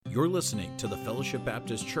You're listening to the Fellowship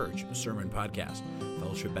Baptist Church Sermon Podcast.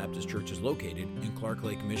 Fellowship Baptist Church is located in Clark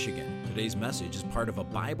Lake, Michigan. Today's message is part of a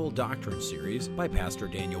Bible doctrine series by Pastor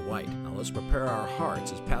Daniel White. Now let's prepare our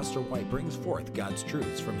hearts as Pastor White brings forth God's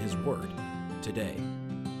truths from His Word today.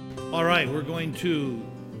 All right, we're going to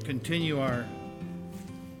continue our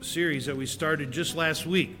series that we started just last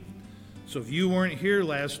week. So if you weren't here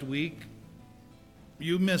last week,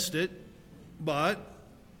 you missed it, but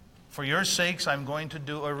for your sakes, I'm going to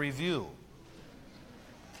do a review.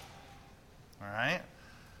 All right?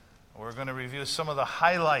 We're going to review some of the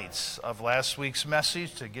highlights of last week's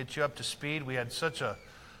message to get you up to speed. We had such a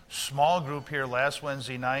small group here last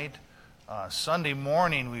Wednesday night. Sunday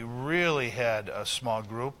morning, we really had a small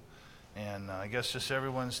group. And I guess just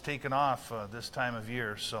everyone's taken off this time of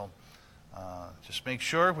year. So just make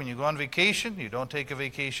sure when you go on vacation, you don't take a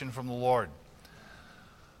vacation from the Lord.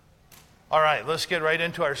 All right, let's get right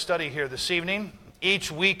into our study here this evening. Each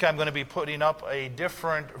week I'm going to be putting up a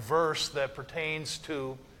different verse that pertains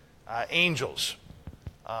to angels.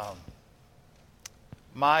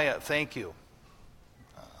 Maya, thank you.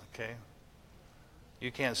 Okay.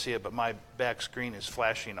 You can't see it, but my back screen is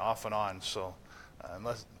flashing off and on, so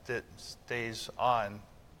unless it stays on.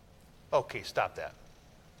 Okay, stop that.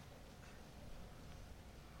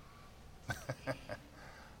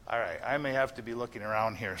 All right, I may have to be looking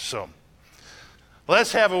around here, so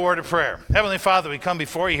let's have a word of prayer. Heavenly Father, we come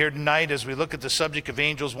before you here tonight as we look at the subject of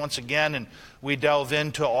angels once again, and we delve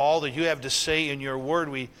into all that you have to say in your word.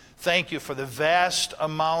 We thank you for the vast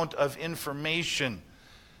amount of information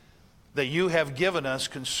that you have given us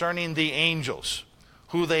concerning the angels,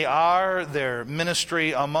 who they are, their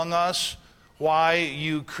ministry among us, why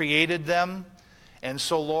you created them. And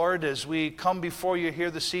so, Lord, as we come before you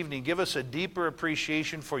here this evening, give us a deeper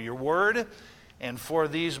appreciation for your word and for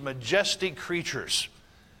these majestic creatures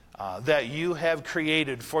that you have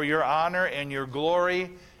created for your honor and your glory,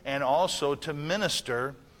 and also to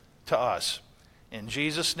minister to us. In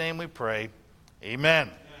Jesus' name we pray. Amen.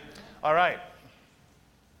 All right.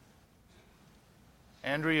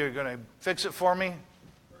 Andrew, you're going to fix it for me?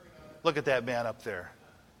 Look at that man up there.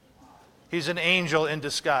 He's an angel in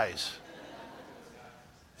disguise.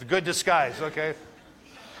 It's a good disguise, okay?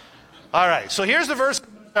 All right, so here's the verse.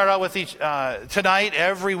 Start out with each tonight.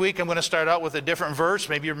 Every week I'm going to start out with a different verse.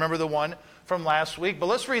 Maybe you remember the one from last week. But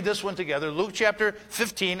let's read this one together. Luke chapter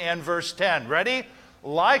 15 and verse 10. Ready?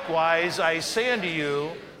 Likewise, I say unto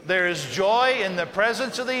you, there is joy in the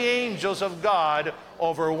presence of the angels of God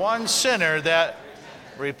over one sinner that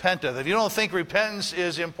repenteth. If you don't think repentance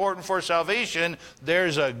is important for salvation,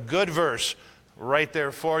 there's a good verse right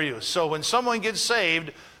there for you. So when someone gets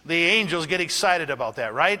saved, the angels get excited about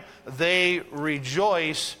that, right? They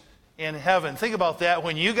rejoice in heaven. Think about that.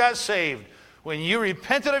 When you got saved, when you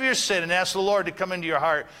repented of your sin and asked the Lord to come into your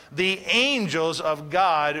heart, the angels of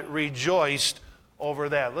God rejoiced over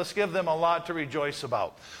that. Let's give them a lot to rejoice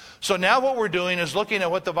about. So now what we're doing is looking at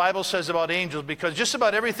what the Bible says about angels, because just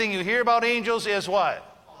about everything you hear about angels is what?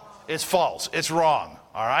 It's false. It's wrong.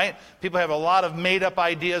 All right? People have a lot of made-up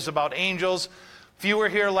ideas about angels. If you were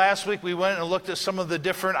here last week, we went and looked at some of the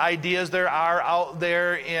different ideas there are out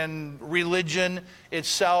there in religion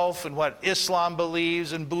itself and what Islam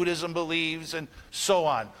believes and Buddhism believes and so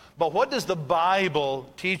on. But what does the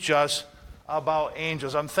Bible teach us about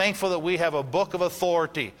angels? I'm thankful that we have a book of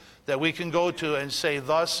authority that we can go to and say,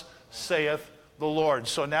 thus saith the Lord.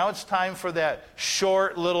 So now it's time for that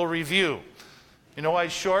short little review. You know why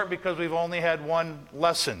it's short? Because we've only had one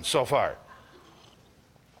lesson so far.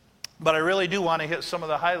 But I really do want to hit some of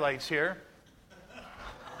the highlights here.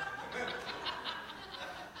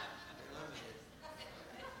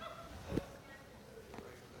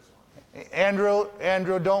 Andrew,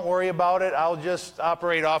 don't worry about it. I'll just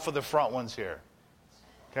operate off of the front ones here.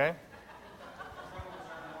 Okay?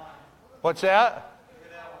 What's that?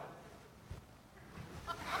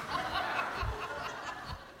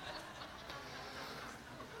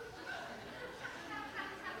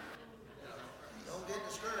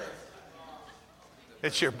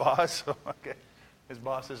 It's your boss? Okay. His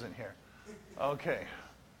boss isn't here. Okay.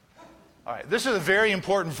 All right. This is a very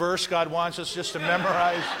important verse. God wants us just to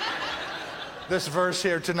memorize this verse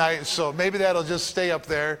here tonight. So maybe that'll just stay up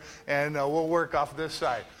there and we'll work off this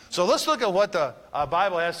side. So let's look at what the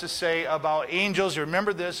Bible has to say about angels. You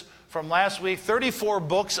remember this from last week. 34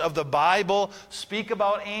 books of the Bible speak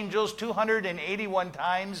about angels 281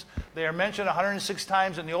 times. They are mentioned 106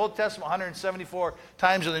 times in the Old Testament, 174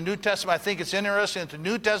 times in the New Testament. I think it's interesting that the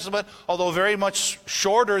New Testament, although very much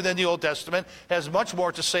shorter than the Old Testament, has much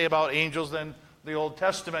more to say about angels than the Old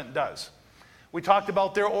Testament does. We talked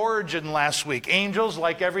about their origin last week. Angels,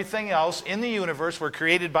 like everything else in the universe, were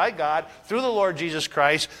created by God through the Lord Jesus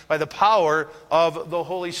Christ by the power of the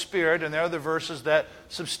Holy Spirit. And there are the verses that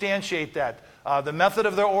substantiate that. The method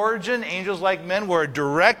of their origin, angels like men, were a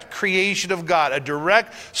direct creation of God, a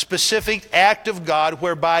direct, specific act of God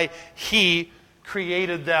whereby He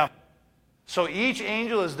created them. So each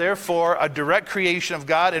angel is therefore a direct creation of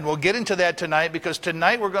God, and we'll get into that tonight because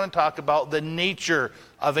tonight we're going to talk about the nature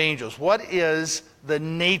of angels. What is the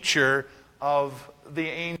nature of the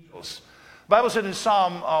angels? The Bible said in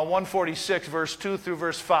Psalm 146, verse 2 through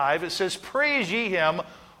verse 5, it says, "Praise ye Him,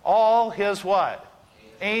 all His" what?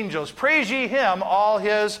 Angels. "Praise ye Him, all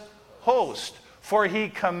His host. For He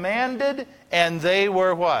commanded, and they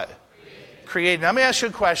were" what? Created. Now, let me ask you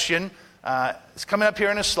a question. It's coming up here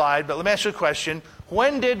in a slide, but let me ask you a question.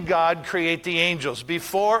 When did God create the angels?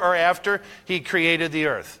 Before or after He created the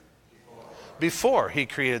earth? Before He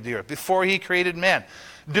created the earth. Before He created man.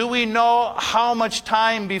 Do we know how much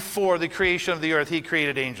time before the creation of the earth He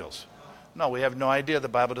created angels? No, we have no idea. The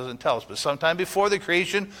Bible doesn't tell us. But sometime before the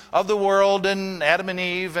creation of the world and Adam and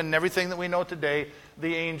Eve and everything that we know today,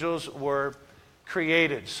 the angels were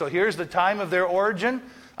created. So here's the time of their origin.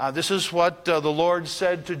 This is what the Lord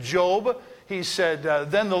said to Job. He said,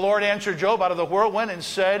 "Then the Lord answered Job out of the whirlwind and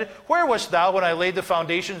said, Where wast thou when I laid the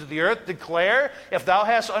foundations of the earth? Declare, if thou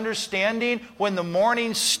hast understanding, when the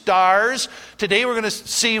morning stars." Today we're going to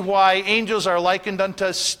see why angels are likened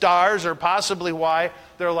unto stars, or possibly why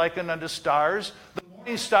they're likened unto stars. The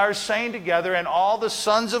morning stars sang together, and all the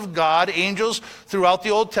sons of God, angels throughout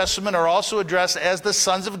the Old Testament, are also addressed as the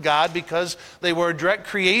sons of God because they were a direct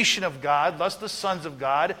creation of God. Thus the sons of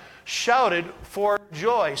God shouted for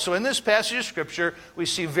joy. So in this passage of Scripture, we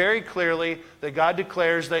see very clearly that God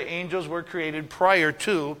declares that angels were created prior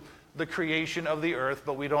to the creation of the earth,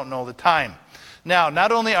 but we don't know the time. Now,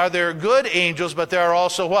 not only are there good angels, but there are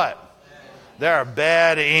also what? There are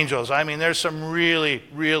bad angels. I mean, there's some really,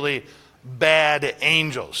 really bad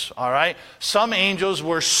angels, all right? Some angels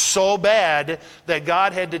were so bad that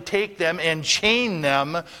God had to take them and chain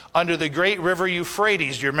them under the great river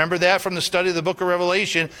Euphrates. Do you remember that from the study of the book of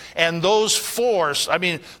Revelation? And those four, I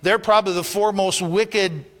mean, they're probably the four most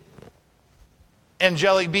wicked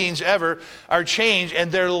angelic beings ever, are changed,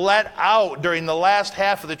 and they're let out during the last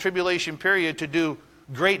half of the tribulation period to do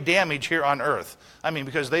great damage here on earth. I mean,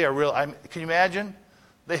 because they are real. Can you imagine?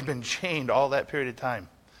 They've been chained all that period of time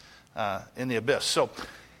in the abyss. So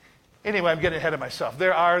anyway, I'm getting ahead of myself.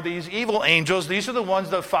 There are these evil angels. These are the ones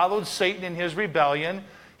that followed Satan in his rebellion.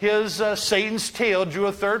 Satan's tail drew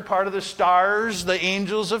a third part of the stars, the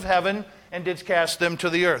angels of heaven, and did cast them to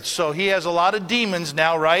the earth. So he has a lot of demons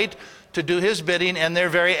now, right, to do his bidding, and they're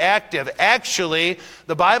very active. Actually,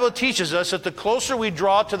 the Bible teaches us that the closer we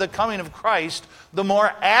draw to the coming of Christ, the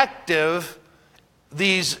more active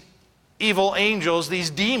these evil angels, these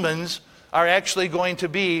demons, are actually going to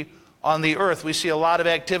be on the earth. We see a lot of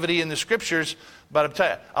activity in the Scriptures, but I'm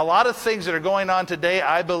telling you, a lot of things that are going on today,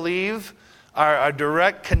 I believe, are a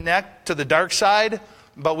direct connect to the dark side,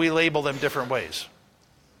 but we label them different ways.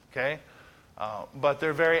 Okay? But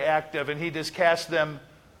they're very active, and he just cast them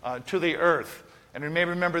to the earth. And you may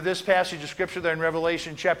remember this passage of Scripture there in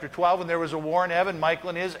Revelation chapter 12, when there was a war in heaven. Michael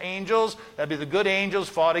and his angels, that'd be the good angels,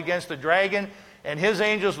 fought against the dragon, and his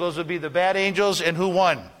angels, those would be the bad angels, and who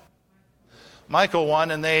won? Michael won,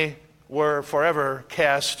 and they were forever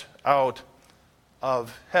cast out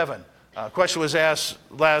of heaven. A question was asked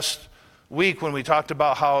last week when we talked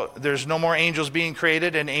about how there's no more angels being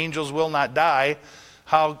created and angels will not die.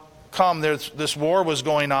 How come this war was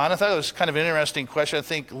going on? I thought it was kind of an interesting question. I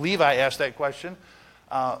think Levi asked that question.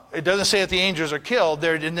 It doesn't say that the angels are killed.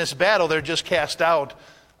 They're in this battle. They're just cast out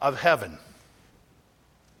of heaven.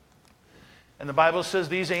 And the Bible says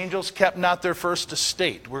these angels kept not their first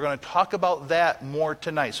estate. We're going to talk about that more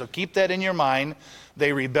tonight. So keep that in your mind.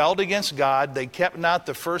 They rebelled against God. They kept not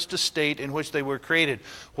the first estate in which they were created.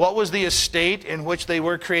 What was the estate in which they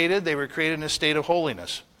were created? They were created in a state of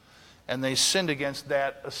holiness. And they sinned against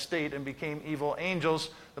that estate and became evil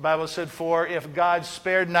angels. The Bible said, for if God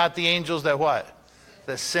spared not the angels that what?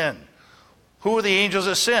 That sinned. Who were the angels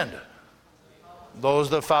that sinned?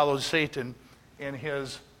 Those that followed Satan in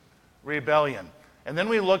his rebellion. And then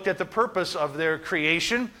we looked at the purpose of their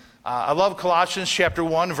creation. I love Colossians chapter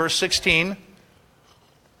 1, verse 16.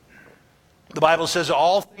 The Bible says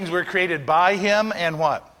all things were created by him and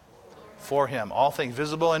what? For him. All things,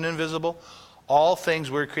 visible and invisible. All things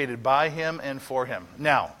were created by him and for him.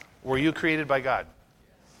 Now, were you created by God?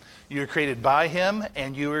 You were created by him,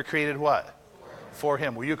 and you were created what? For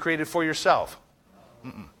him. Were you created for yourself?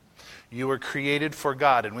 Mm-mm. You were created for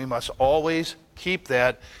God, and we must always Keep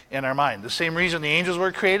that in our mind. The same reason the angels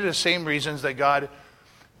were created, the same reasons that God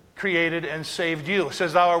created and saved you. It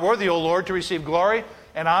says, thou art worthy, O Lord, to receive glory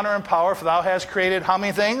and honor and power, for thou hast created how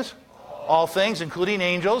many things? All things, including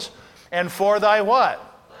angels. And for thy what?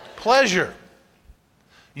 Pleasure.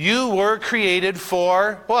 You were created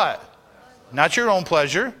for what? Not your own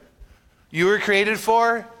pleasure. You were created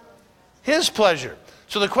for His pleasure.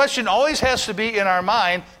 So the question always has to be in our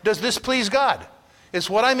mind, does this please God? It's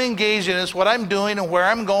what I'm engaged in, it's what I'm doing and where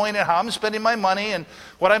I'm going and how I'm spending my money and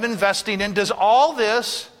what I'm investing in. Does all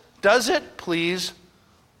this, does it please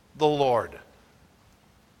the Lord?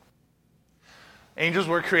 Angels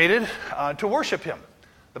were created to worship Him.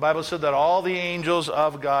 The Bible said that all the angels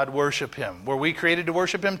of God worship Him. Were we created to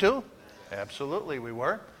worship Him too? Absolutely, we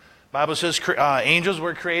were. The Bible says angels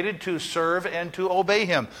were created to serve and to obey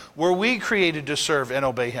Him. Were we created to serve and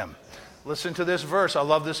obey Him? Listen to this verse. I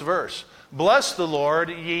love this verse. Bless the Lord,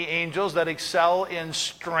 ye angels that excel in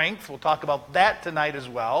strength. We'll talk about that tonight as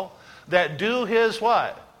well. That do His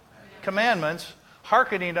what? Commandments,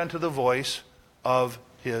 hearkening unto the voice of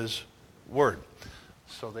His word.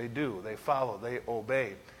 So they do, they follow, they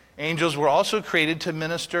obey. Angels were also created to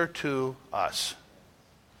minister to us.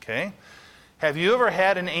 Okay? Have you ever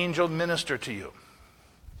had an angel minister to you?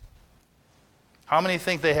 How many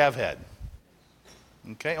think they have had?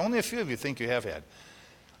 Okay, only a few of you think you have had.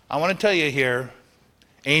 I want to tell you here,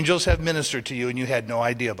 angels have ministered to you and you had no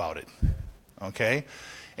idea about it. Okay?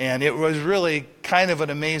 And it was really kind of an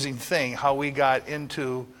amazing thing how we got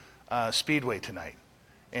into Speedway tonight.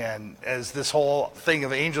 And as this whole thing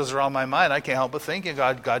of angels are on my mind, I can't help but thinking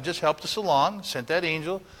God just helped us along, sent that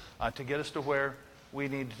angel to get us to where we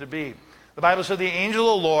needed to be. The Bible said the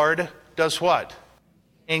angel of the Lord does what?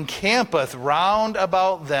 Encampeth round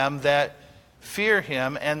about them that fear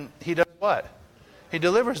Him, and He does what? He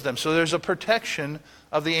delivers them. So there's a protection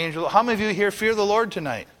of the angel. How many of you here fear the Lord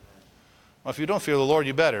tonight? Well, if you don't fear the Lord,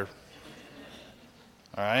 you better.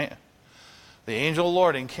 All right? The angel of the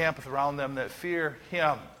Lord encampeth around them that fear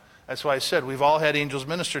Him. That's why I said we've all had angels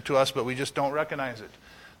minister to us, but we just don't recognize it.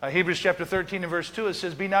 Hebrews chapter 13 and verse 2, it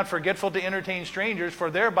says, be not forgetful to entertain strangers, for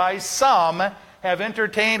thereby some have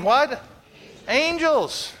entertained what?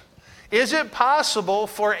 Angels. Is it possible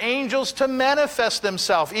for angels to manifest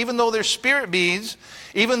themselves, even though they're spirit beings,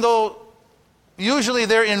 even though usually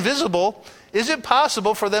they're invisible? Is it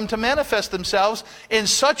possible for them to manifest themselves in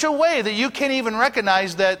such a way that you can't even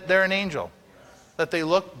recognize that they're an angel? That they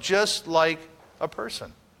look just like a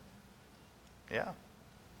person? Yeah.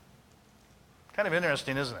 Kind of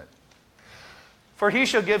interesting, isn't it? For He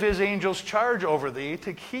shall give His angels charge over thee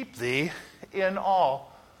to keep thee in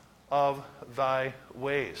all of thy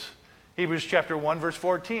ways. Hebrews chapter 1 verse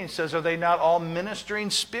 14 says, are they not all ministering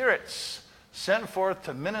spirits sent forth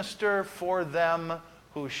to minister for them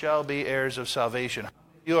who shall be heirs of salvation?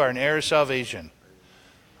 You are an heir of salvation.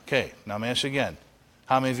 Okay, now I'm asking again.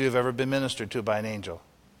 How many of you have ever been ministered to by an angel?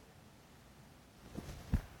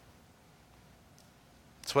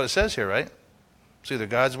 That's what it says here, right? It's either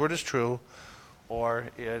God's word is true or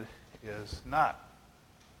it is not.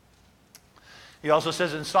 He also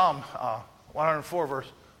says in Psalm 104 verse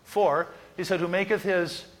 4, He said, who maketh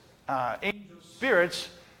His angel spirits,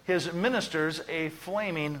 His ministers, a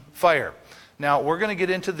flaming fire. Now, we're going to get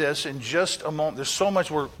into this in just a moment. There's so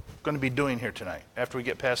much we're going to be doing here tonight after we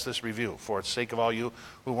get past this review, for the sake of all you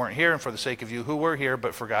who weren't here and for the sake of you who were here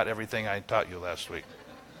but forgot everything I taught you last week.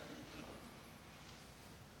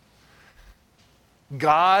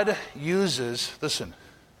 God uses, listen,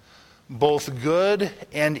 both good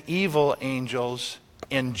and evil angels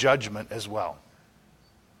in judgment as well.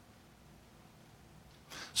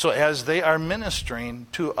 So as they are ministering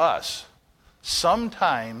to us,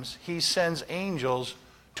 sometimes He sends angels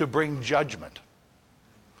to bring judgment.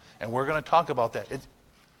 And we're going to talk about that.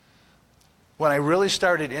 When I really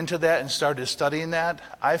started into that and started studying that,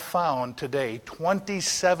 I found today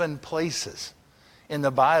 27 places in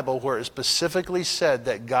the Bible where it specifically said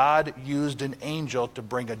that God used an angel to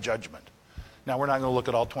bring a judgment. Now, we're not going to look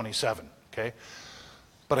at all 27, okay?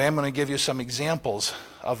 But I am going to give you some examples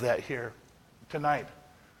of that here tonight.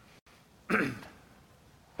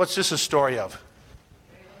 What's this a story of?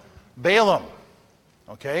 Balaam.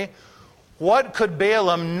 Okay? What could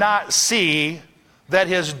Balaam not see that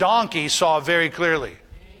his donkey saw very clearly?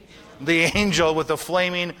 The angel with the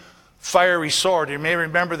flaming fiery sword. You may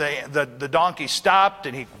remember the donkey stopped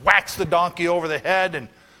and he whacks the donkey over the head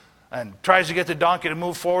and tries to get the donkey to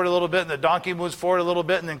move forward a little bit, and the donkey moves forward a little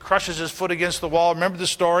bit and then crushes his foot against the wall. Remember the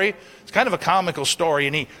story? It's kind of a comical story,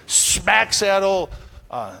 and he smacks that old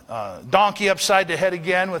donkey upside the head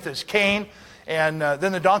again with his cane, and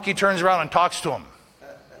then the donkey turns around and talks to him.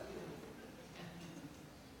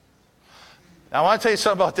 Now, I want to tell you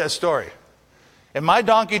something about that story. If my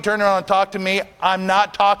donkey turned around and talked to me, I'm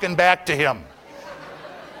not talking back to him.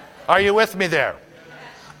 Are you with me there?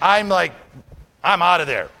 I'm out of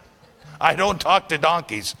there. I don't talk to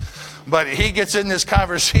donkeys. But he gets in this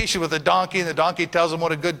conversation with the donkey, and the donkey tells him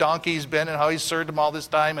what a good donkey he's been and how he's served him all this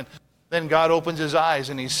time. And then God opens his eyes,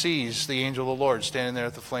 and he sees the angel of the Lord standing there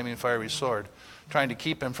with the flaming fiery sword, trying to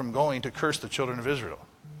keep him from going to curse the children of Israel.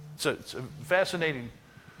 It's a fascinating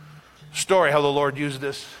story how the Lord used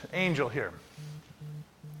this angel here.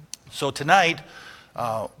 So tonight,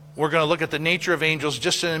 we're going to look at the nature of angels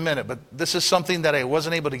just in a minute, but this is something that I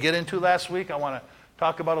wasn't able to get into last week. I want to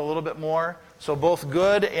talk about a little bit more. So both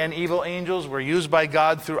good and evil angels were used by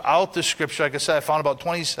God throughout the Scripture. Like I said, I found about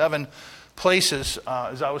 27 places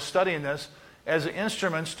as I was studying this as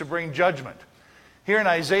instruments to bring judgment. Here in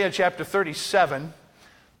Isaiah chapter 37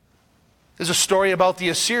 is a story about the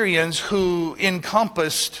Assyrians who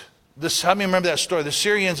encompassed this. How many remember that story? The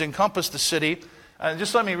Assyrians encompassed the city.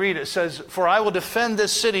 Just let me read it. It says, "For I will defend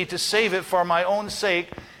this city to save it for my own sake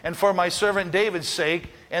and for my servant David's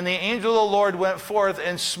sake. And the angel of the Lord went forth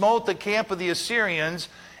and smote the camp of the Assyrians,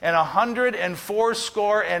 and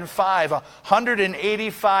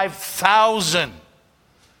 185,000.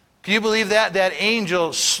 Can you believe that? That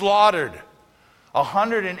angel slaughtered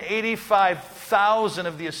 185,000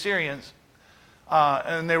 of the Assyrians.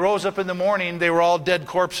 And they rose up in the morning, they were all dead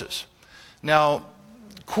corpses. Now,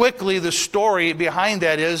 quickly, the story behind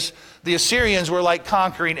that is the Assyrians were like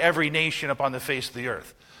conquering every nation upon the face of the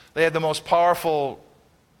earth. They had the most powerful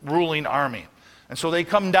ruling army. And so they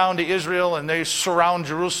come down to Israel and they surround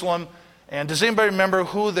Jerusalem. And does anybody remember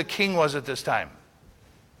who the king was at this time?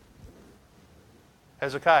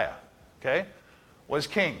 Hezekiah, okay, was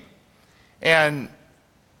king. And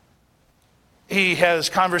he has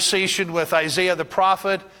conversation with Isaiah the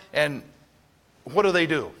prophet, and what do?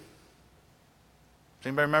 Does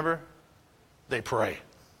anybody remember? They pray.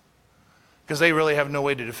 Because they really have no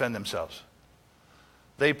way to defend themselves.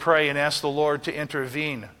 They pray and ask the Lord to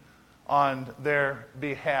intervene on their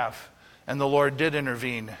behalf. And the Lord did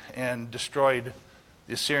intervene and destroyed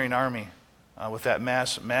the Assyrian army with that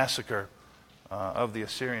massacre of the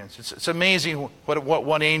Assyrians. It's amazing what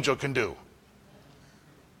one angel can do.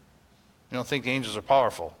 You don't think angels are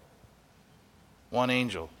powerful. One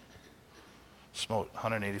angel smote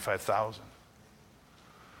 185,000.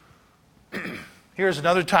 Here's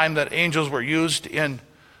another time that angels were used in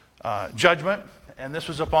judgment. And this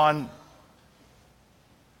was upon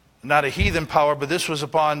not a heathen power, but this was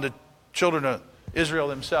upon the children of Israel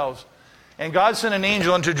themselves. And God sent an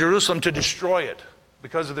angel into Jerusalem to destroy it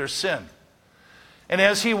because of their sin. And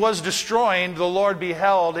as he was destroying, the Lord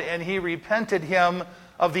beheld, and he repented him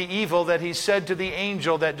of the evil that he said to the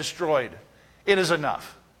angel that destroyed. It is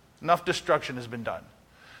enough. Enough destruction has been done.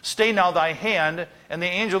 Stay now thy hand. And the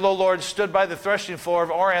angel of the Lord stood by the threshing floor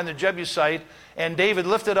of Orion the Jebusite. And David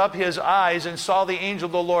lifted up his eyes and saw the angel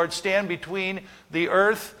of the Lord stand between the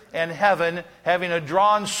earth and heaven, having a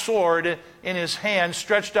drawn sword in his hand,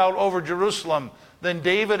 stretched out over Jerusalem. Then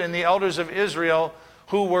David and the elders of Israel,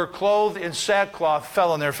 who were clothed in sackcloth,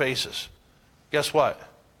 fell on their faces. Guess what?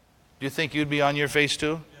 Do you think you'd be on your face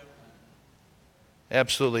too? Yep.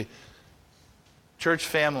 Absolutely. Church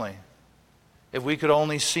family, if we could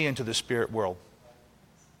only see into the spirit world.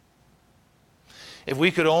 If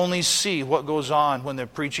we could only see what goes on when the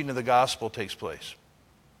preaching of the gospel takes place.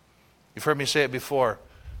 You've heard me say it before.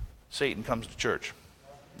 Satan comes to church.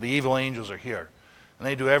 The evil angels are here. And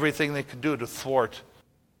they do everything they can do to thwart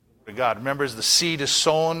God. Remember, as the seed is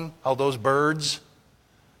sown, how those birds,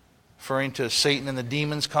 referring to Satan and the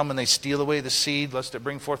demons, come and they steal away the seed lest it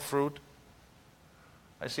bring forth fruit.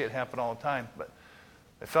 I see it happen all the time. But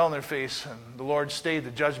they fell on their face, and the Lord stayed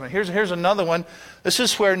the judgment. Here's another one. This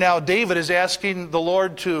is where now David is asking the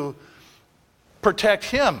Lord to protect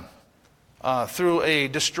him through a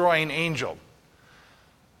destroying angel.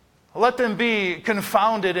 Let them be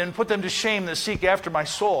confounded and put them to shame that seek after my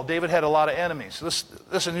soul. David had a lot of enemies.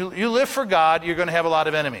 Listen, you live for God, you're going to have a lot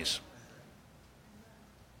of enemies.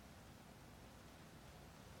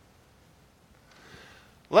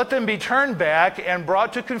 Let them be turned back and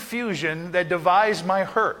brought to confusion that devise my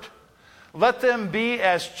hurt. Let them be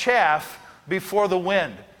as chaff before the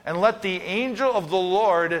wind, and let the angel of the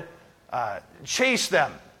Lord chase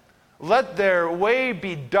them. Let their way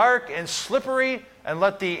be dark and slippery, and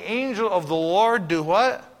let the angel of the Lord do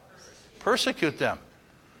what? Persecute them.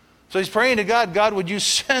 So he's praying to God, God, would you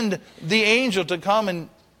send the angel to come and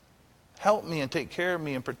help me and take care of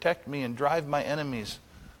me and protect me and drive my enemies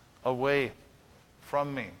away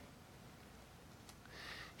from me.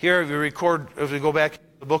 Here, if we go back to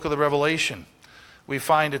the book of the Revelation, we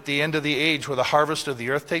find at the end of the age where the harvest of the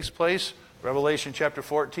earth takes place, Revelation chapter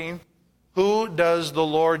 14, who does the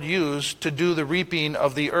Lord use to do the reaping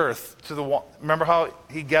of the earth? Remember how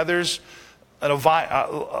he gathers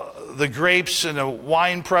the grapes in a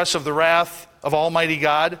winepress of the wrath of Almighty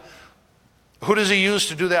God? Who does he use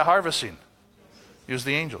to do that harvesting? Use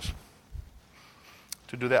the angels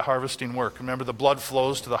to do that harvesting work. Remember, the blood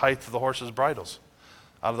flows to the height of the horses' bridles.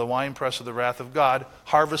 Out of the winepress of the wrath of God,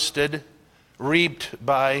 harvested, reaped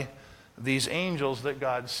by these angels that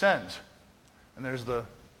God sends. And there's the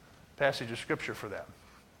passage of Scripture for that.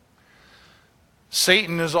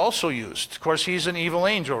 Satan is also used. Of course, he's an evil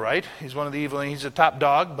angel, right? He's one of the evil angels. He's a top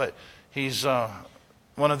dog, but he's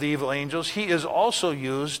one of the evil angels. He is also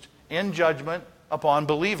used in judgment upon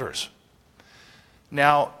believers.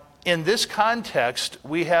 Now, in this context,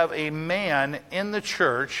 we have a man in the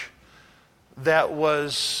church that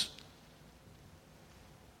was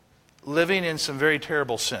living in some very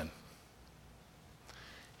terrible sin.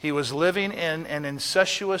 He was living in an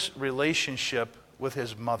incestuous relationship with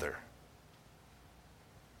his mother.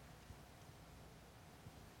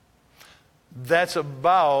 That's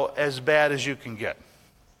about as bad as you can get.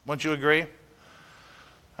 Wouldn't you agree?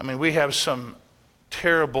 I mean, we have some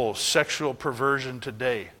terrible sexual perversion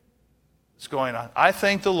today that's going on. I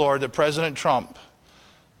thank the Lord that President Trump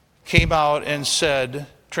came out and said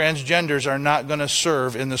transgenders are not going to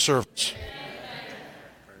serve in the service.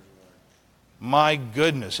 My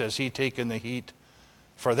goodness, has he taken the heat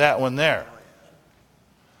for that one there.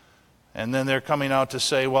 And then they're coming out to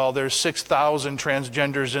say, well, there's 6,000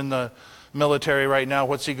 transgenders in the military right now.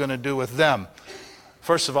 What's he going to do with them?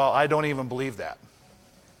 First of all, I don't even believe that.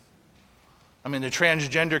 I mean, the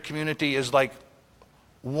transgender community is like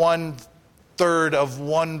 1/3 of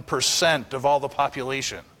 1% of all the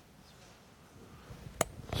population.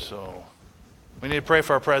 So, we need to pray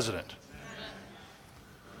for our president.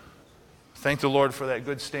 Thank the Lord for that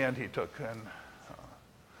good stand he took.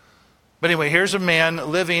 But anyway, here's a man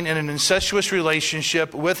living in an incestuous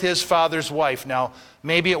relationship with his father's wife. Now,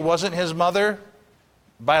 maybe it wasn't his mother,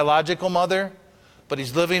 biological mother, but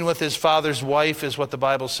he's living with his father's wife is what the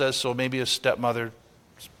Bible says, so maybe his stepmother.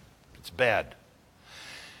 It's bad.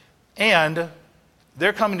 And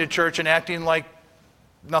they're coming to church and acting like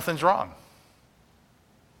nothing's wrong.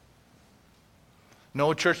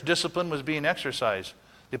 No church discipline was being exercised.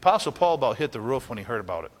 The Apostle Paul about hit the roof when he heard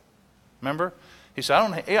about it. Remember? He said,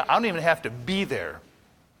 I don't even have to be there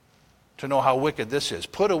to know how wicked this is.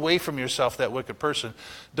 Put away from yourself that wicked person.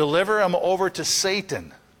 Deliver him over to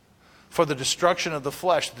Satan for the destruction of the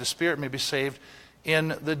flesh, that the spirit may be saved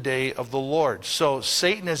in the day of the Lord. So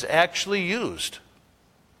Satan is actually used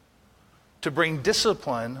to bring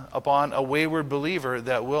discipline upon a wayward believer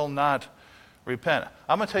that will not repent.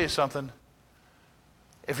 I'm going to tell you something.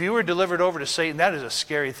 If you were delivered over to Satan, that is a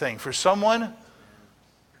scary thing. For someone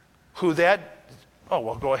who oh,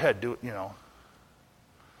 well, go ahead, do it,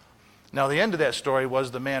 Now, the end of that story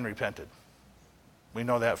was the man repented. We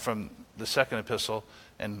know that from the second epistle,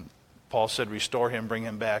 and Paul said, restore him, bring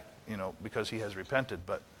him back, because he has repented.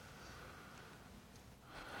 But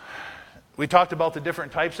we talked about the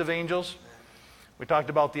different types of angels. We talked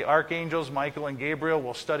about the archangels, Michael and Gabriel.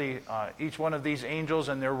 We'll study each one of these angels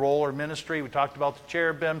and their role or ministry. We talked about the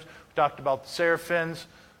cherubims. We talked about the seraphims.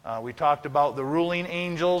 We talked about the ruling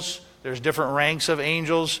angels. There's different ranks of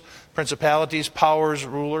angels, principalities, powers,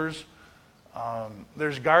 rulers.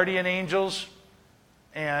 There's guardian angels.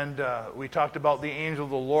 And we talked about the angel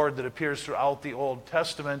of the Lord that appears throughout the Old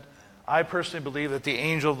Testament. I personally believe that the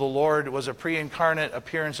angel of the Lord was a pre-incarnate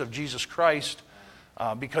appearance of Jesus Christ,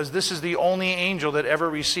 because this is the only angel that ever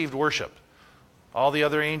received worship. All the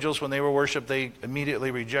other angels, when they were worshipped, they immediately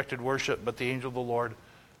rejected worship, but the angel of the Lord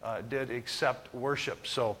did accept worship.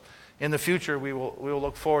 So in the future, we will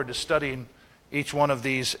look forward to studying each one of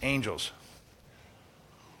these angels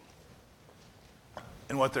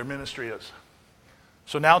and what their ministry is.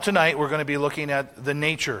 So now tonight, we're going to be looking at the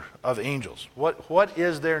nature of angels. What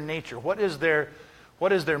is their nature? What is their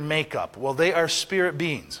makeup? Well, they are spirit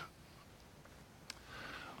beings.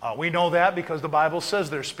 We know that because the Bible says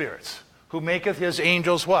they're spirits. Who maketh his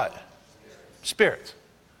angels what? Spirits.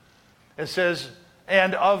 It says,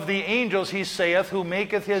 and of the angels he saith, who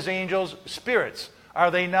maketh his angels spirits. Are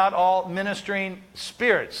they not all ministering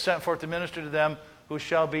spirits sent forth to minister to them who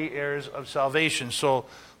shall be heirs of salvation? So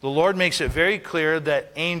the Lord makes it very clear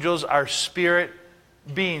that angels are spirit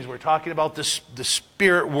beings. We're talking about the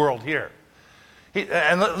spirit world here.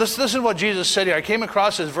 And let's listen to what Jesus said here. I came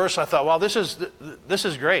across this verse. I thought, wow, this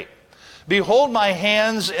is great. Behold my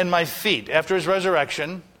hands and my feet, after his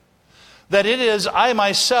resurrection, that it is I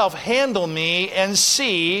myself. Handle me and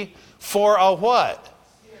see For a what?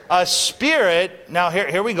 A spirit, now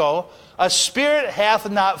here we go. A spirit hath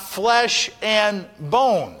not flesh and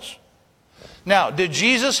bones. Now, did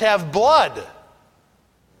Jesus have blood?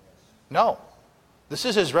 No. This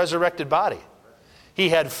is his resurrected body. He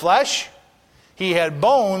had flesh, he had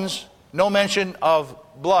bones, no mention of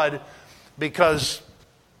blood, because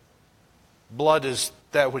blood is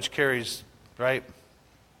that which carries, right,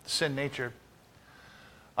 sin nature.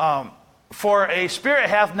 For a spirit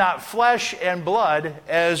hath not flesh and blood,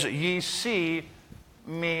 as ye see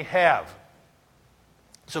me have.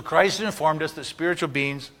 So Christ informed us that spiritual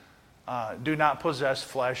beings do not possess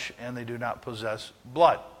flesh and they do not possess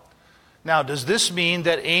blood. Now, does this mean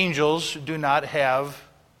that angels do not have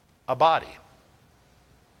a body?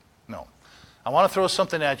 No. I want to throw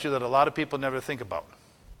something at you that a lot of people never think about.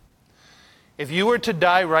 If you were to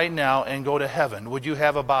die right now and go to heaven, would you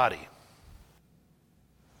have a body?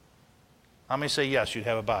 How many say yes, you'd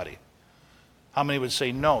have a body? How many would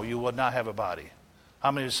say no, you would not have a body?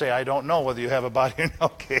 How many would say, I don't know whether you have a body or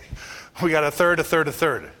not? Okay. We got a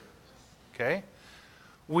third. Okay.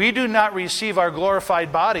 We do not receive our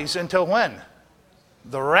glorified bodies until when?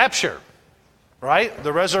 The rapture, right?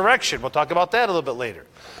 The resurrection. We'll talk about that a little bit later.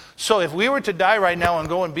 So if we were to die right now and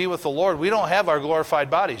go and be with the Lord, we don't have our glorified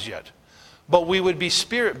bodies yet. But we would be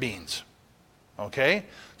spirit beings. Okay?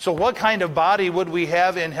 So what kind of body would we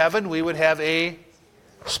have in heaven? We would have a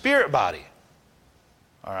spirit body.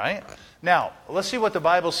 All right? Now, let's see what the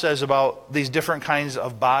Bible says about these different kinds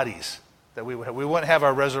of bodies that we would have. We wouldn't have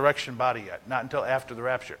our resurrection body yet, not until after the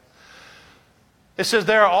rapture. It says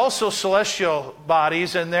there are also celestial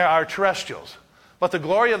bodies and there are terrestrials. But the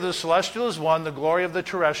glory of the celestial is one, the glory of the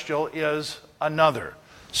terrestrial is another.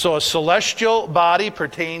 So a celestial body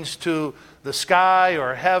pertains to the sky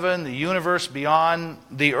or heaven, the universe beyond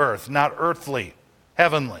the earth, not earthly,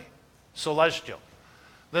 heavenly, celestial.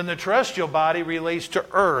 Then the terrestrial body relates to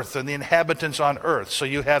earth and the inhabitants on earth. So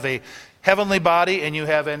you have a heavenly body and you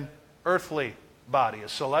have an earthly body, a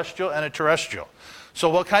celestial and a terrestrial. So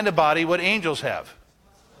what kind of body would angels have?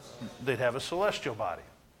 They'd have a celestial body.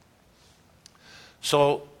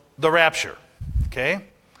 So the rapture, okay?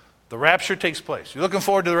 The rapture takes place. You looking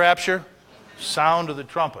forward to the rapture? Sound of the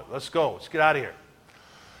trumpet. Let's go. Let's get out of here.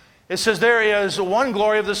 It says there is one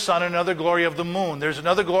glory of the sun and another glory of the moon. There's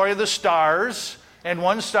another glory of the stars, and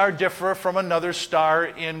one star differeth from another star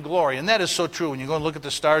in glory. And that is so true. When you go and look at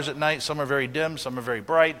the stars at night, some are very dim, some are very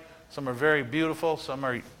bright, some are very beautiful, some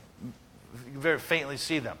are, you very faintly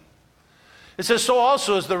see them. It says, so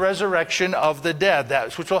also is the resurrection of the dead,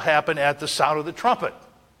 that which will happen at the sound of the trumpet.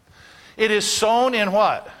 It is sown in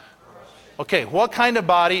what? Okay, what kind of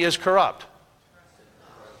body is corrupt?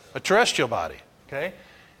 A terrestrial body. Okay?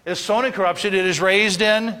 It is sown in corruption. It is raised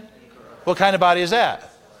in? What kind of body is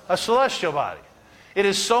that? A celestial body. It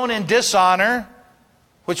is sown in dishonor.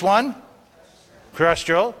 Which one?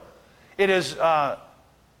 Terrestrial. It is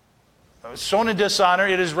sown in dishonor.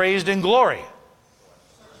 It is raised in glory.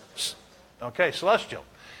 Okay, celestial.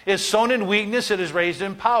 It is sown in weakness. It is raised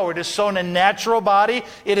in power. It is sown in natural body.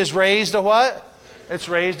 It is raised a what? It's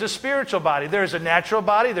raised a spiritual body. There's a natural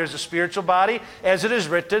body. There's a spiritual body. As it is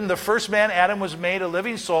written, the first man, Adam, was made a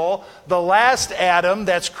living soul. The last Adam,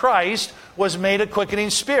 that's Christ, was made a quickening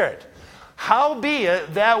spirit.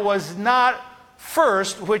 Howbeit, that was not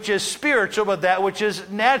first which is spiritual, but that which is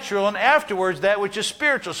natural, and afterwards that which is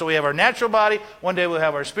spiritual. So we have our natural body. One day we'll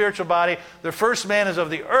have our spiritual body. The first man is of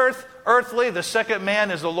the earth, earthly. The second man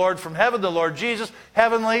is the Lord from heaven, the Lord Jesus,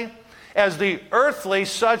 heavenly. As the earthly,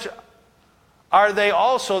 such are they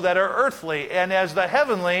also that are earthly, and as the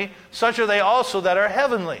heavenly, such are they also that are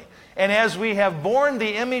heavenly. And as we have borne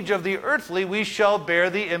the image of the earthly, we shall bear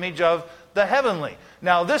the image of the heavenly.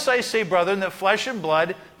 Now this I say, brethren, that flesh and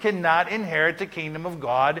blood cannot inherit the kingdom of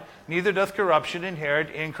God, neither doth corruption inherit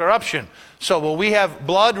incorruption. So will we have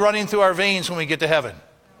blood running through our veins when we get to heaven?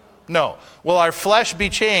 No. Will our flesh be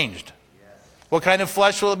changed? What kind of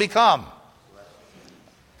flesh will it become?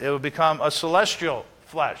 It will become a celestial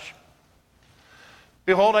flesh.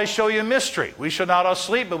 Behold, I show you a mystery. We shall not all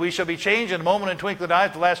sleep, but we shall be changed in a moment and twinkling of an eye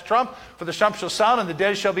at the last trump. For the trump shall sound, and the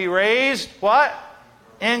dead shall be raised. What?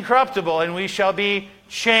 Incorruptible, and we shall be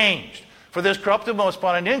changed. For this corruptible must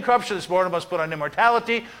put on incorruption, this mortal must put on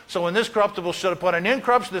immortality. So when this corruptible shall put on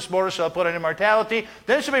incorruption, this mortal shall put on immortality.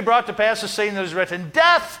 Then shall be brought to pass the saying that is written,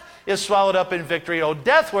 Death is swallowed up in victory. O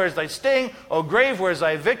death, where is thy sting? O grave, where is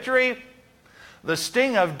thy victory? The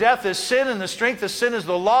sting of death is sin, and the strength of sin is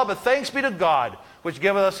the law. But thanks be to God, which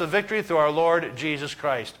giveth us the victory through our Lord Jesus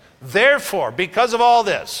Christ. Therefore, because of all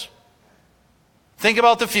this, think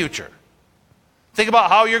about the future. Think about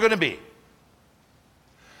how you're going to be.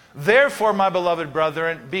 Therefore, my beloved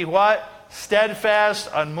brethren, be what? Steadfast,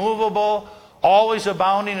 unmovable, always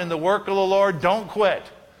abounding in the work of the Lord. Don't quit.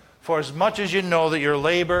 For as much as you know that your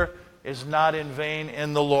labor is not in vain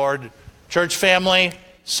in the Lord. Church family,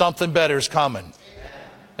 something better is coming.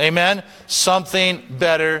 Amen? Something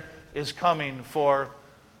better is coming for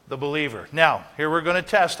the believer. Now, here we're going to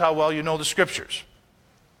test how well you know the Scriptures.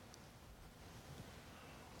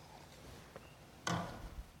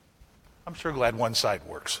 I'm sure glad one side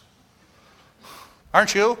works.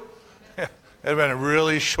 Aren't you? It would have been a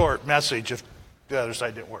really short message if the other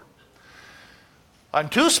side didn't work. On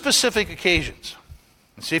two specific occasions,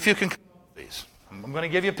 and see if you can come up with these. I'm going to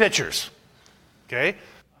give you pictures. Okay?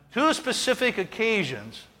 Two specific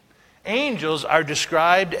occasions, angels are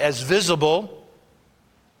described as visible.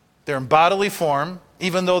 They're in bodily form,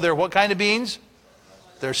 even though they're what kind of beings?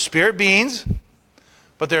 They're spirit beings,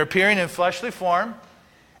 but they're appearing in fleshly form,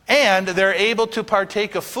 and they're able to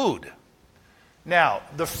partake of food. Now,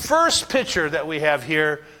 the first picture that we have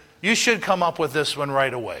here, you should come up with this one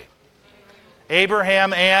right away.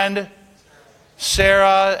 Abraham and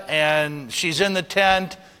Sarah, and she's in the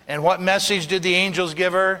tent, and what message did the angels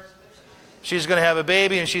give her? She's going to have a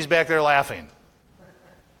baby, and she's back there laughing.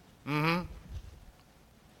 How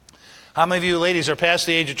many of you ladies are past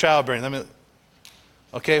the age of childbearing?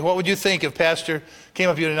 Okay, what would you think if Pastor came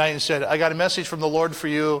up to you tonight and said, I got a message from the Lord for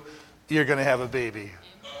you, you're going to have a baby?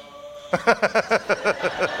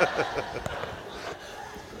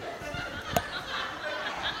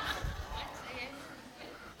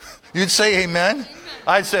 You'd say amen?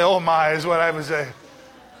 I'd say, oh my, is what I would say.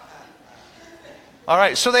 All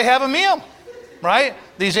right, so they have a meal, right?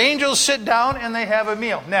 These angels sit down and they have a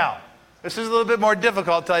meal. Now, this is a little bit more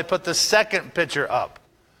difficult till I put the second picture up.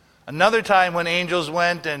 Another time when angels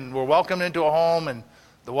went and were welcomed into a home and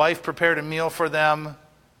the wife prepared a meal for them.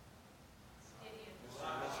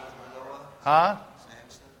 Huh?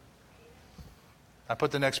 I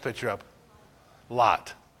put the next picture up.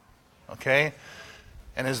 Lot. Okay?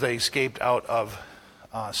 And as they escaped out of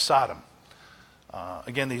Sodom.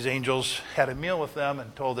 Again, these angels had a meal with them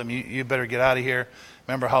and told them, you better get out of here.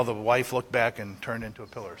 Remember how the wife looked back and turned into a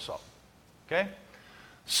pillar of salt. Okay?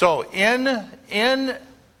 So,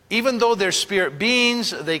 even though they're spirit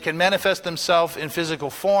beings, they can manifest themselves in physical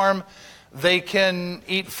form. They can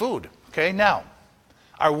eat food. Okay? Now,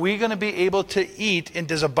 are we going to be able to eat? And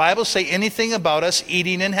does the Bible say anything about us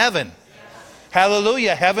eating in heaven? Yes.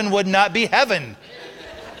 Hallelujah. Heaven would not be heaven.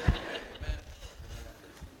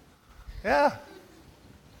 Yeah.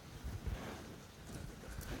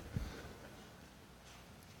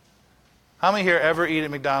 How many here ever eat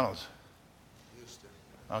at McDonald's? Used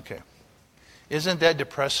to. Okay. Isn't that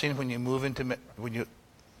depressing when you move into,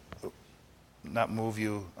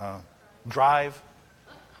 drive?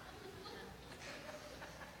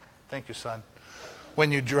 Thank you, son.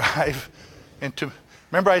 When you drive into,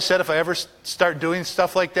 remember I said if I ever start doing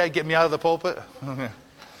stuff like that, get me out of the pulpit? Okay.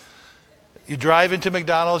 You drive into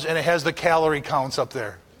McDonald's and it has the calorie counts up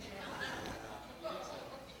there.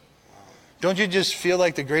 Don't you just feel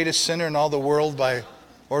like the greatest sinner in all the world by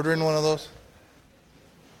ordering one of those?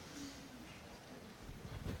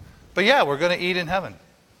 But yeah, we're going to eat in heaven.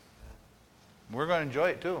 We're going to enjoy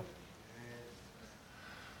it too.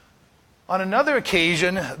 On another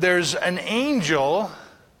occasion, there's an angel.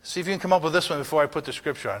 See if you can come up with this one before I put the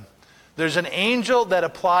scripture on. There's an angel that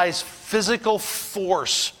applies physical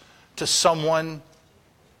force to someone.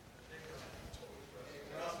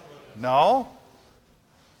 No?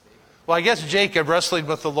 Well, I guess Jacob wrestling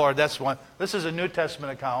with the Lord. That's one. This is a New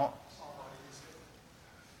Testament account.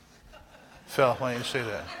 Phil, why don't you say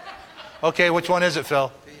that? Okay, which one is it,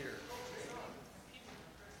 Phil?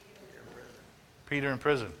 Peter in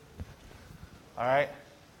prison. All right.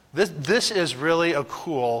 This is really a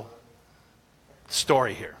cool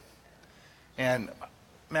story here. And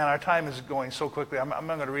man, our time is going so quickly. I'm not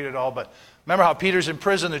going to read it all, but remember how Peter's in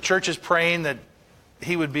prison. The church is praying that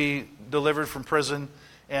he would be delivered from prison,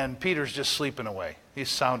 and Peter's just sleeping away. He's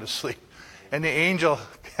sound asleep. And the angel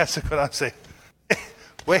has to go down and say,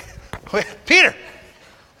 wait, Peter,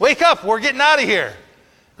 wake up. We're getting out of here.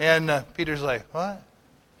 And Peter's like,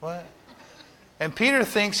 what? And Peter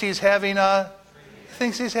thinks he's having a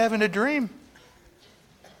dream.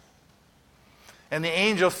 And the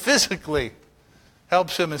angel physically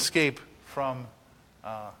helps him escape from,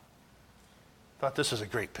 thought this is a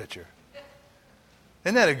great picture.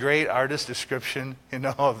 Isn't that a great artist description,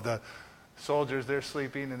 of the soldiers, they're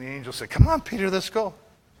sleeping, and the angel said, come on, Peter, let's go.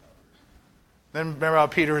 Then remember how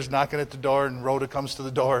Peter is knocking at the door, and Rhoda comes to the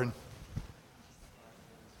door. And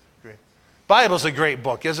great. Bible's a great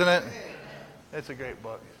book, isn't it? It's a great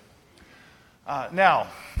book. Now,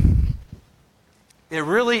 it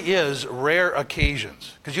really is rare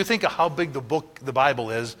occasions, because you think of how big the Bible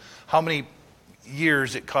is, how many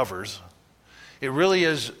years it covers. It really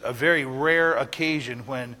is a very rare occasion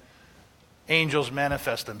when angels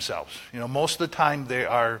manifest themselves. Most of the time they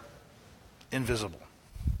are invisible.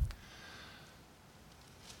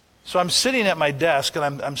 So I'm sitting at my desk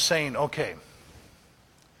and I'm saying, okay,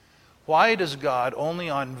 why does God only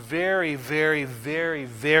on very, very, very,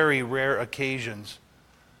 very rare occasions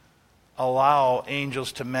allow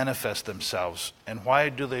angels to manifest themselves? And why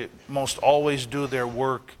do they most always do their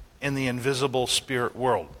work in the invisible spirit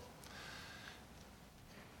world?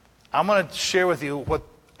 I'm going to share with you what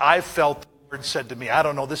I felt the Lord said to me. I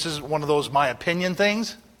don't know, this is one of those my opinion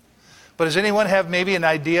things. But does anyone have maybe an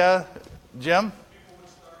idea, Jim?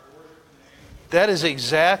 That is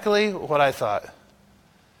exactly what I thought.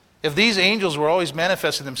 If these angels were always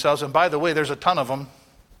manifesting themselves, and by the way, there's a ton of them,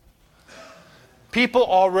 people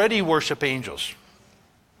already worship angels,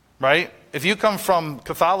 right? If you come from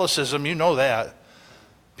Catholicism, you know that.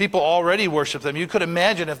 People already worship them. You could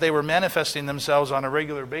imagine if they were manifesting themselves on a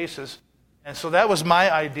regular basis. And so that was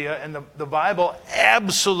my idea, and the Bible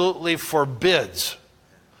absolutely forbids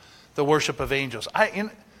the worship of angels.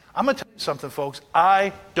 I'm going to tell you something, folks.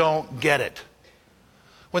 I don't get it.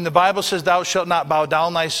 When the Bible says, thou shalt not bow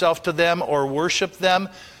down thyself to them or worship them,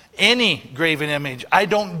 any graven image, I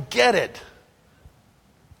don't get it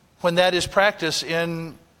when that is practiced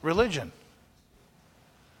in religion.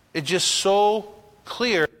 It's just so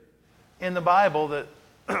clear in the Bible that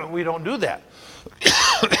we don't do that.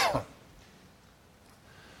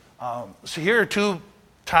 So here are two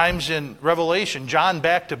times in Revelation, John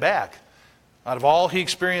back to back, out of all he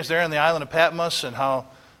experienced there on the island of Patmos and how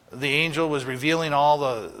the angel was revealing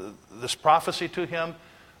all this prophecy to him.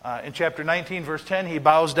 In chapter 19, verse 10, he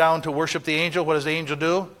bows down to worship the angel. What does the angel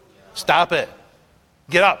do? Stop it.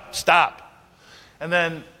 Get up. Stop. And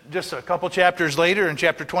then just a couple chapters later, in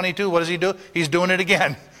chapter 22, what does he do? He's doing it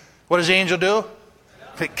again. What does the angel do?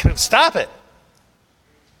 Stop it.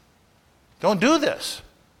 Don't do this.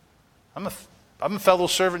 I'm a fellow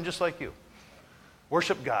servant just like you.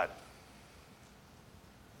 Worship God.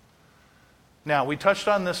 Now, we touched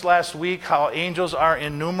on this last week, how angels are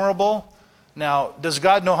innumerable. Now, does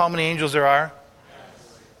God know how many angels there are?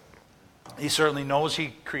 Yes. He certainly knows.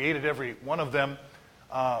 He created every one of them.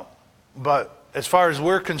 But as far as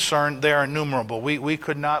we're concerned, they are innumerable. We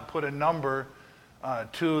could not put a number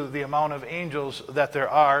to the amount of angels that there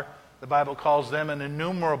are. The Bible calls them an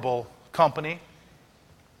innumerable company.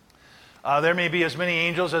 There may be as many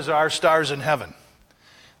angels as there are stars in heaven.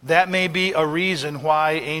 That may be a reason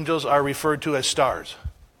why angels are referred to as stars.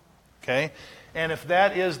 Okay? And if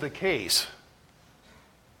that is the case,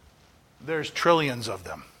 there's trillions of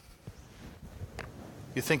them.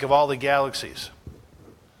 You think of all the galaxies.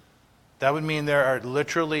 That would mean there are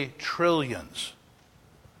literally trillions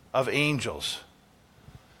of angels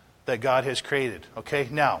that God has created. Okay?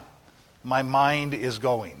 Now, my mind is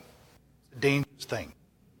going. It's a dangerous thing.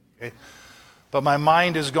 Okay? But my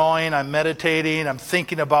mind is going, I'm meditating, I'm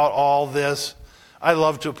thinking about all this. I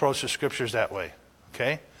love to approach the scriptures that way.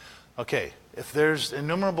 Okay? Okay. If there's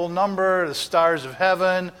innumerable number, the stars of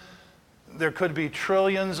heaven, there could be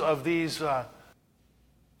trillions of these. I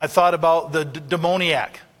thought about the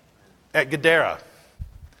demoniac at Gadara.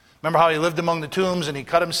 Remember how he lived among the tombs and he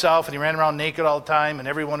cut himself and he ran around naked all the time and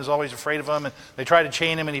everyone was always afraid of him and they tried to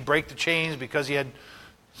chain him and he'd break the chains because he had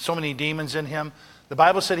so many demons in him. The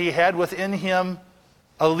Bible said he had within him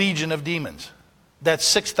a legion of demons. That's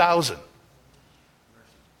 6,000.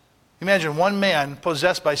 Imagine one man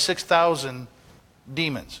possessed by 6,000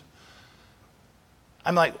 demons.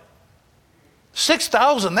 I'm like,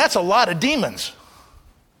 6,000, that's a lot of demons.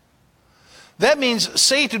 That means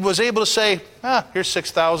Satan was able to say, here's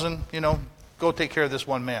 6,000, go take care of this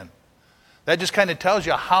one man. That just kind of tells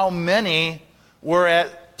you how many were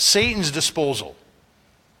at Satan's disposal.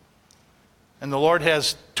 And the Lord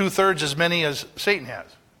has 2/3 as many as Satan has.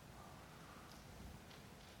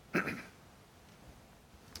 The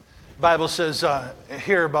Bible says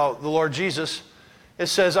here about the Lord Jesus, it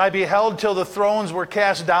says, I beheld till the thrones were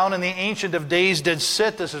cast down and the Ancient of Days did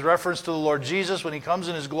sit. This is reference to the Lord Jesus when he comes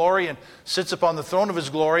in his glory and sits upon the throne of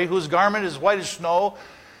his glory, whose garment is white as snow.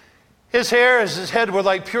 His hair as his head were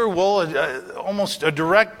like pure wool, almost a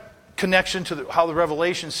direct connection to how the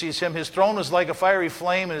Revelation sees him. His throne was like a fiery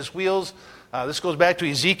flame and his wheels. This goes back to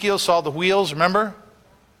Ezekiel, saw the wheels, remember?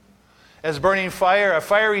 As burning fire, a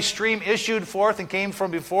fiery stream issued forth and came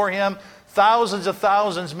from before him. Thousands of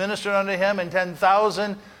thousands ministered unto him, and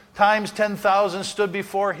 10,000 times 10,000 stood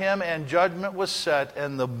before him, and judgment was set,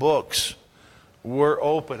 and the books were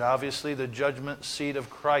open. Obviously, the judgment seat of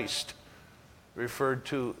Christ referred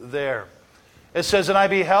to there. It says, and I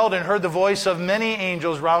beheld and heard the voice of many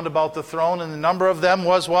angels round about the throne, and the number of them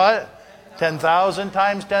was what? 10,000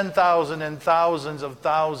 times 10,000 and thousands of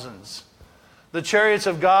thousands. The chariots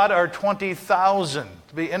of God are 20,000.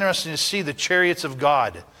 It'll be interesting to see the chariots of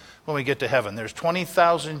God when we get to heaven. There's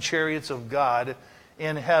 20,000 chariots of God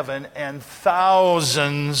in heaven and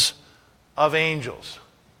thousands of angels.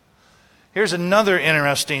 Here's another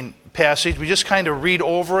interesting passage. We just kind of read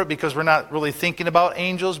over it because we're not really thinking about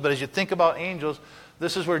angels. But as you think about angels,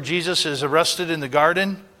 this is where Jesus is arrested in the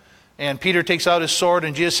garden. And Peter takes out his sword.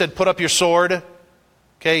 And Jesus said, put up your sword.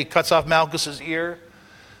 Okay, he cuts off Malchus's ear.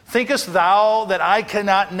 Thinkest thou that I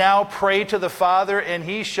cannot now pray to the Father, and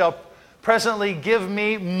he shall presently give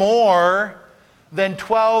me more than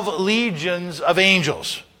 12 legions of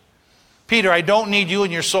angels? Peter, I don't need you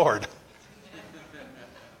and your sword.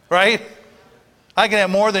 Right? I can have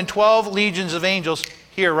more than 12 legions of angels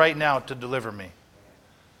here right now to deliver me.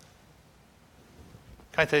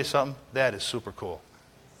 Can I tell you something? That is super cool.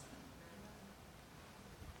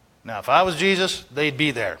 Now, if I was Jesus, they'd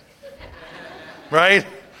be there. Right?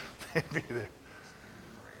 They'd be there.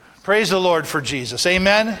 Praise the Lord for Jesus.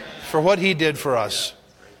 Amen? For what he did for us.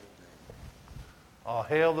 All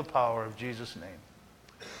hail the power of Jesus'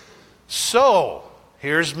 name. So,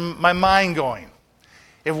 here's my mind going.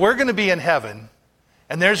 If we're going to be in heaven,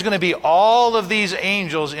 and there's going to be all of these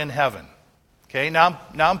angels in heaven. Okay, now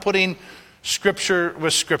I'm putting Scripture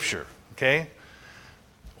with Scripture. Okay?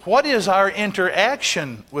 What is our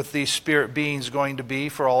interaction with these spirit beings going to be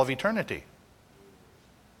for all of eternity?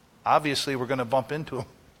 Obviously, we're going to bump into them.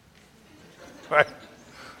 Right?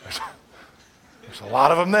 There's a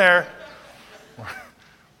lot of them there.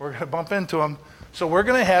 We're going to bump into them. So we're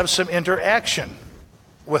going to have some interaction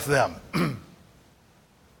with them. All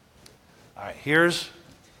right, here's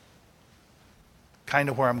kind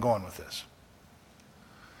of where I'm going with this.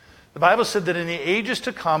 The Bible said that in the ages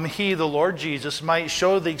to come, he, the Lord Jesus, might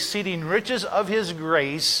show the exceeding riches of his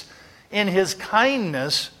grace in his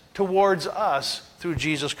kindness towards us through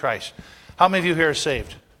Jesus Christ. How many of you here are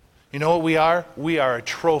saved? You know what we are? We are a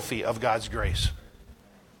trophy of God's grace.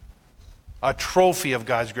 A trophy of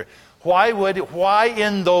God's grace. Why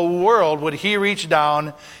in the world would he reach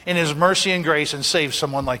down in his mercy and grace and save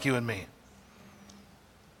someone like you and me?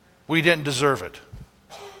 We didn't deserve it.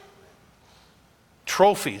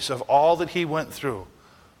 Trophies of all that he went through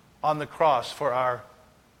on the cross for our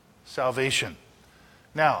salvation.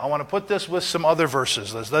 Now, I want to put this with some other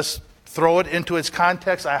verses. Let's throw it into its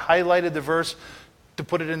context. I highlighted the verse to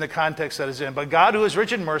put it in the context that it's in. But God, who is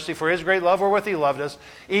rich in mercy, for his great love wherewith he loved us,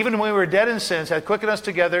 even when we were dead in sins, hath quickened us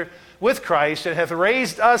together with Christ, and hath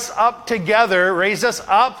raised us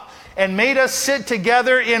up and made us sit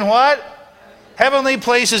together in what? Heavenly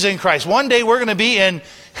places in Christ. One day we're going to be in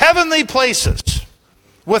heavenly places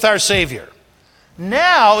with our Savior.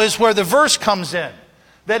 Now is where the verse comes in.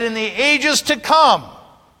 That in the ages to come.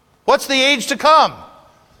 What's the age to come?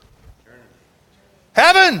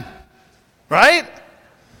 Heaven. Right?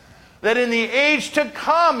 That in the age to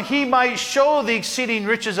come he might show the exceeding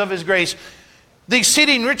riches of his grace. The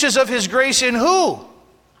exceeding riches of his grace in who?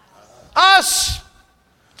 Us.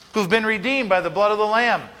 Who've been redeemed by the blood of the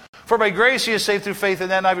Lamb. For by grace you are saved through faith, and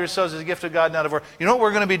that not of yourselves is a gift of God, not of works. You know what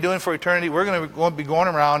we're going to be doing for eternity? We're going to be going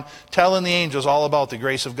around telling the angels all about the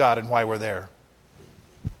grace of God and why we're there.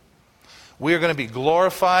 We are going to be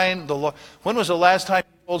glorifying the Lord. When was the last time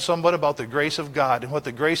you told somebody about the grace of God and what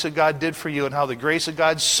the grace of God did for you and how the grace of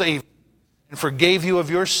God saved you and forgave you of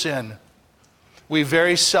your sin? We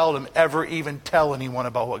very seldom ever even tell anyone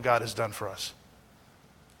about what God has done for us.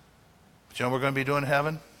 But you know what we're going to be doing in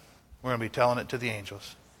heaven? We're going to be telling it to the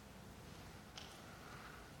angels.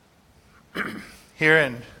 Here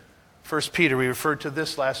in 1 Peter, we referred to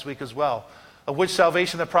this last week as well. Of which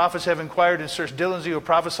salvation the prophets have inquired and searched diligently, who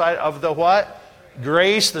prophesied of the what?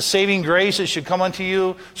 Grace, the saving grace that should come unto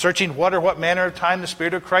you, searching what manner of time the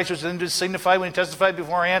Spirit of Christ was in to signify when he testified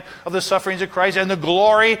beforehand of the sufferings of Christ and the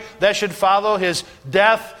glory that should follow his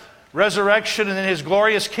death, resurrection, and then his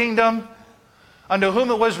glorious kingdom. Unto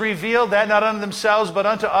whom it was revealed that not unto themselves, but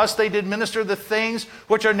unto us they did minister the things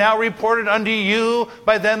which are now reported unto you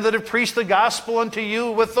by them that have preached the gospel unto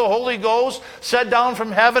you with the Holy Ghost, set down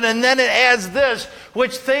from heaven. And then it adds this,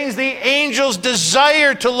 which things the angels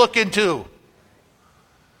desire to look into.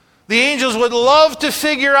 The angels would love to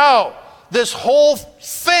figure out this whole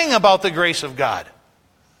thing about the grace of God.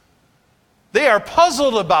 They are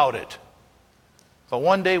puzzled about it. But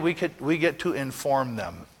one day we get to inform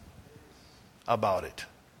them about it.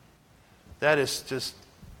 That is just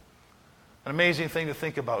An amazing thing to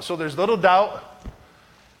think about. So there's little doubt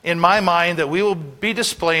in my mind that we will be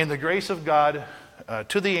displaying the grace of God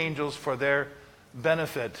to the angels for their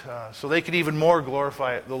benefit, so they could even more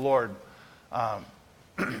glorify the Lord. So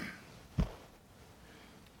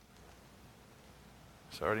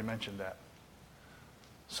I already mentioned that.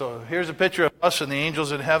 So here's a picture of us and the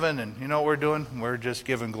angels in heaven, and you know what we're doing? We're just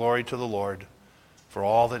giving glory to the Lord for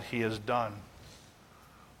all that He has done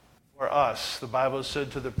for us. The Bible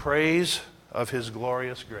said, to the praise of His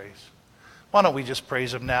glorious grace. Why don't we just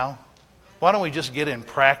praise Him now? Why don't we just get in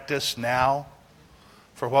practice now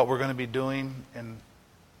for what we're going to be doing in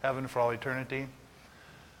heaven for all eternity?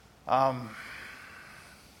 I'm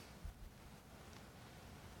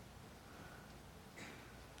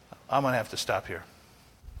going to have to stop here.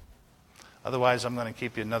 Otherwise, I'm going to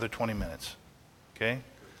keep you another 20 minutes. Okay?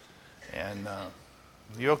 And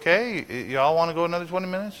you okay? You all want to go another 20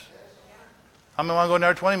 minutes? How many want to go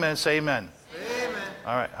another 20 minutes? Say amen. Amen.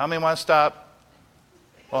 All right. How many want to stop?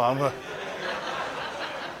 Well, I'm going to...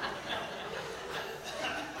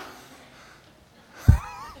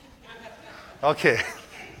 Okay.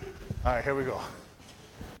 All right, here we go.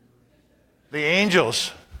 The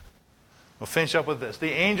angels. We'll finish up with this. The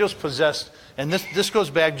angels possessed, and this goes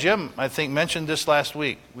back, Jim, I think, mentioned this last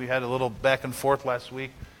week. We had a little back and forth last week.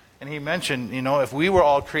 And he mentioned, if we were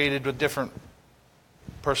all created with different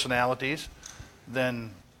personalities,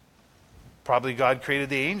 then probably God created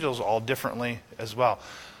the angels all differently as well.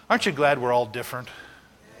 Aren't you glad we're all different?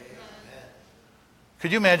 Amen.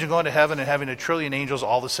 Could you imagine going to heaven and having 1 trillion angels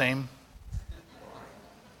all the same?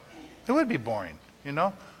 It would be boring,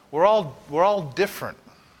 We're all different.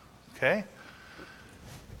 Okay?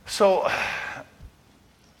 So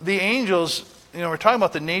the angels, we're talking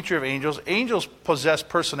about the nature of angels. Angels possess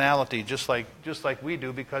personality just like we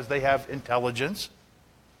do because they have intelligence.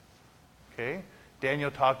 Okay?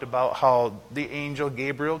 Daniel talked about how the angel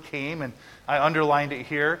Gabriel came, and I underlined it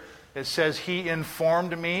here. It says, he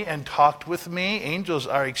informed me and talked with me. Angels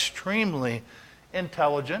are extremely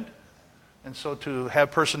intelligent. And so to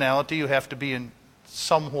have personality, you have to be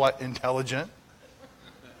somewhat intelligent.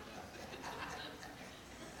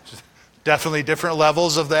 Definitely different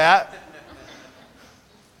levels of that.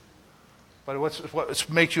 But what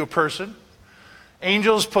makes you a person?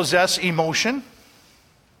 Angels possess emotion.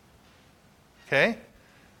 Okay?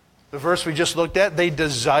 The verse we just looked at, they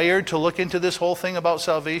desired to look into this whole thing about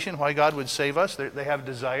salvation, why God would save us. They have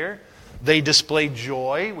desire. They display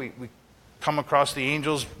joy. We come across the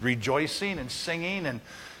angels rejoicing and singing. And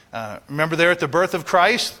remember there at the birth of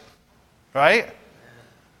Christ? Right?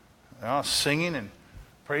 Singing and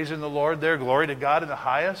praising the Lord there. Glory to God in the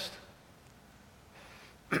highest.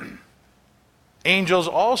 Angels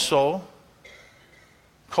also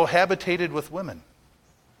cohabitated with women.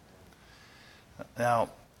 Now,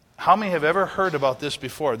 how many have ever heard about this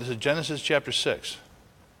before? This is Genesis chapter 6.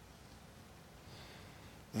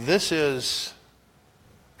 This is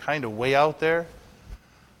kind of way out there,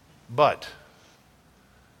 but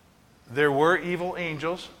there were evil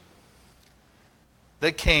angels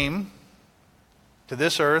that came to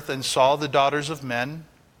this earth and saw the daughters of men.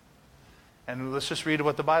 And let's just read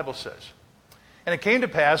what the Bible says. And it came to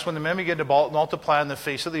pass when the men began to multiply on the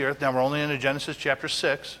face of the earth, now we're only in Genesis chapter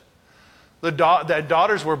 6, that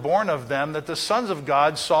daughters were born of them, that the sons of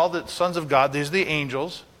God saw the sons of God, these are the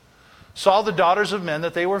angels, saw the daughters of men,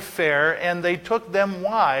 that they were fair, and they took them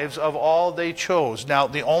wives of all they chose. Now,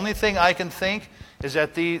 the only thing I can think is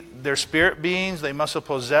that they're spirit beings. They must have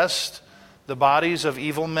possessed the bodies of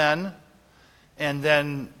evil men. And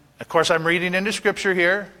then, of course, I'm reading into Scripture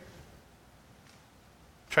here,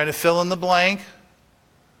 trying to fill in the blank.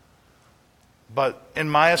 But in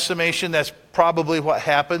my estimation, that's probably what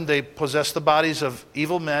happened. They possessed the bodies of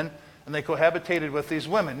evil men, and they cohabitated with these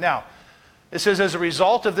women. Now, it says as a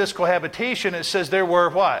result of this cohabitation, it says there were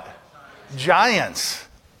what? Giants.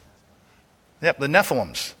 Yep, the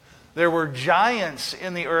Nephilims. There were giants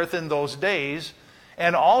in the earth in those days.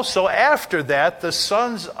 And also after that, the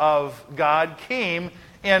sons of God came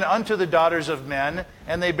in unto the daughters of men,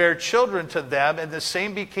 and they bare children to them, and the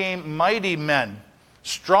same became mighty men,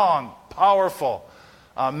 strong, powerful,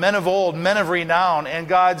 men of old, men of renown. And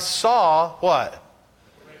God saw what?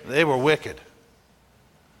 They were wicked.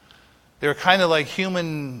 They were kind of like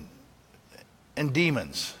human and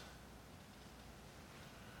demons.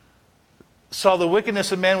 Saw the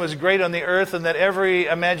wickedness of man was great on the earth, and that every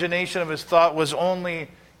imagination of his thought was only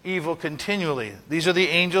evil continually. These are the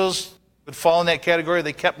angels that fall in that category.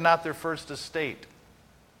 They kept not their first estate.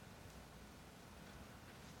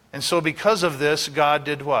 And so because of this, God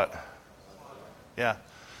did what? Yeah.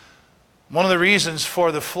 One of the reasons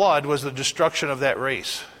for the flood was the destruction of that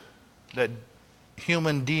race. that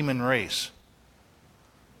human demon race.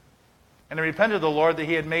 And he repented of the Lord that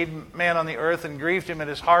he had made man on the earth and grieved him at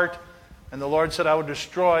his heart. And the Lord said, I will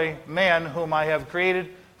destroy man whom I have created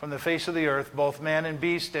from the face of the earth, both man and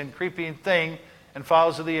beast and creeping thing and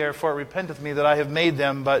fowls of the air, for it repenteth me that I have made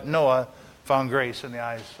them. But Noah found grace in the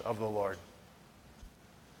eyes of the Lord.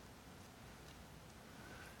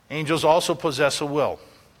 Angels also possess a will.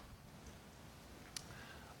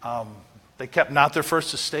 They kept not their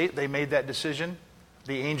first estate. They made that decision.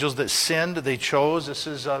 The angels that sinned, they chose. This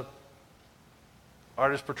is a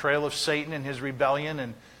artist's portrayal of Satan and his rebellion,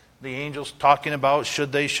 and the angels talking about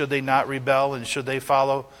should they not rebel, and should they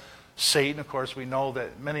follow Satan. Of course, we know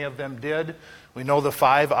that many of them did. We know the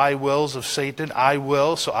 5 I wills of Satan. I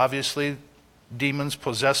will, so obviously demons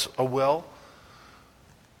possess a will.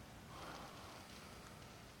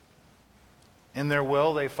 In their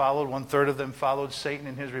will, they followed, 1/3 of them followed Satan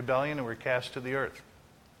in his rebellion and were cast to the earth.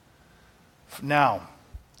 Now,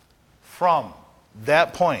 from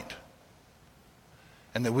that point,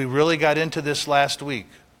 and that we really got into this last week,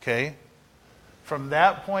 okay? From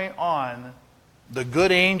that point on, the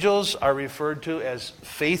good angels are referred to as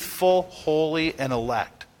faithful, holy, and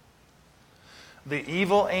elect. The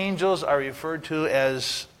evil angels are referred to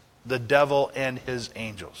as the devil and his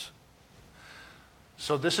angels.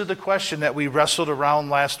 So this is the question that we wrestled around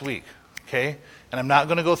last week, okay? And I'm not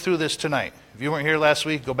going to go through this tonight. If you weren't here last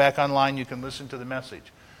week, go back online. You can listen to the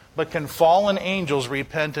message. But can fallen angels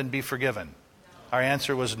repent and be forgiven? No. Our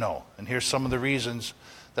answer was no. And here's some of the reasons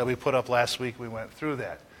that we put up last week. We went through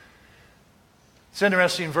that. It's an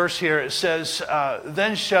interesting verse here. It says,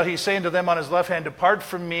 Then shall he say unto them on his left hand, Depart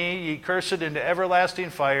from me, ye cursed, into everlasting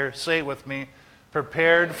fire. Say it with me.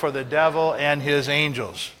 Prepared for the devil and his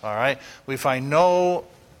angels. All right? We find no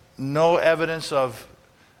evidence of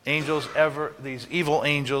angels ever, these evil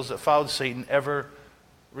angels that followed Satan, ever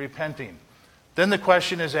repenting. Then the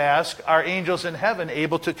question is asked, are angels in heaven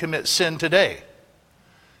able to commit sin today?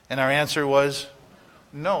 And our answer was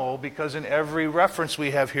no, because in every reference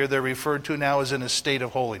we have here, they're referred to now as in a state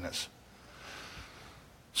of holiness.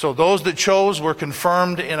 So those that chose were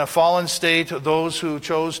confirmed in a fallen state. Those who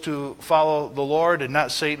chose to follow the Lord and not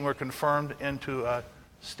Satan were confirmed into a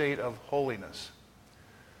state of holiness.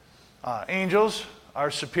 Angels are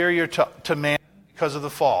superior to man because of the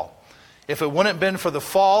fall. If it wouldn't have been for the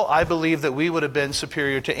fall, I believe that we would have been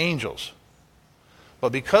superior to angels.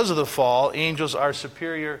 But because of the fall, angels are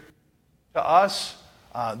superior to us.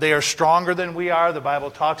 They are stronger than we are. The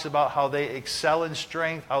Bible talks about how they excel in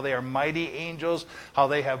strength, how they are mighty angels, how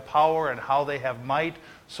they have power and how they have might.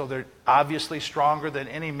 So they're obviously stronger than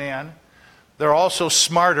any man. They're also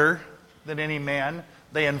smarter than any man.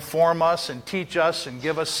 They inform us and teach us and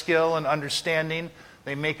give us skill and understanding.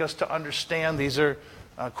 They make us to understand. These are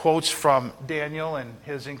quotes from Daniel and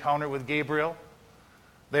his encounter with Gabriel.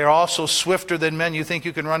 They are also swifter than men. You think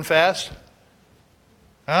you can run fast?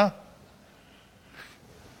 Huh?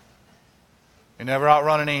 You never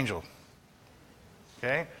outrun an angel.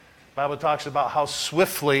 Okay? The Bible talks about how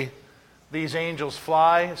swiftly these angels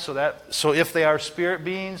fly, so if they are spirit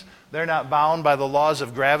beings, they're not bound by the laws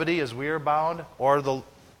of gravity as we are bound, or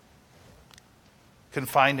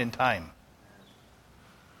confined in time.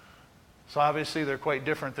 So obviously they're quite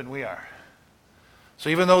different than we are. So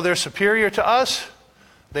even though they're superior to us,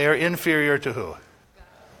 they are inferior to who?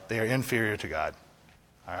 They are inferior to God.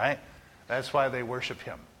 All right? That's why they worship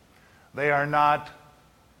Him. They are not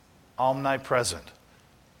omnipresent.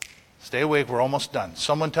 Stay awake, we're almost done.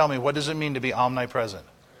 Someone tell me, what does it mean to be omnipresent?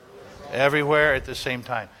 Everywhere at the same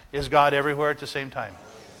time. Is God everywhere at the same time?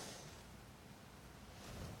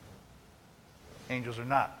 Angels are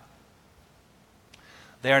not.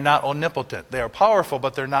 They are not omnipotent. They are powerful,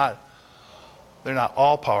 but they're not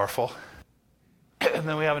all powerful. And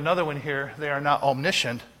then we have another one here. They are not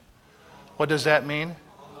omniscient. What does that mean?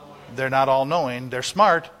 They're not all-knowing. They're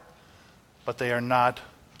smart, but they are not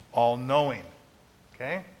all-knowing.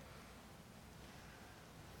 Okay?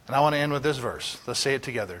 And I want to end with this verse. Let's say it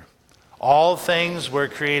together. All things were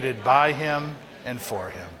created by Him and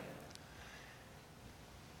for Him.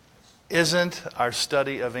 Isn't our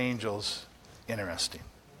study of angels interesting?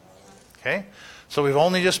 Okay? So we've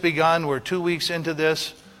only just begun. We're 2 weeks into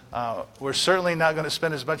this. We're certainly not going to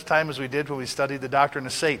spend as much time as we did when we studied the doctrine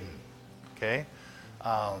of Satan. Okay?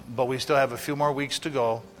 But we still have a few more weeks to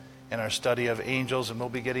go in our study of angels, and we'll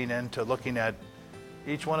be getting into looking at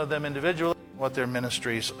each one of them individually, what their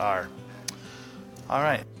ministries are. All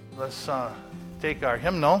right, let's take our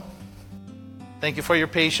hymnal. Thank you for your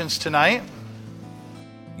patience tonight.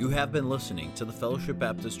 You have been listening to the Fellowship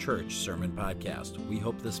Baptist Church Sermon Podcast. We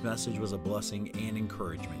hope this message was a blessing and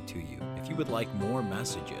encouragement to you. If you would like more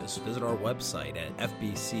messages, visit our website at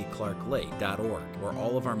fbcclarklake.org, where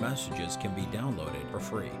all of our messages can be downloaded for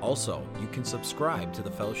free. Also, you can subscribe to the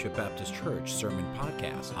Fellowship Baptist Church Sermon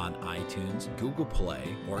Podcast on iTunes, Google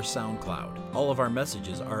Play, or SoundCloud. All of our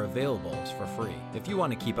messages are available for free. If you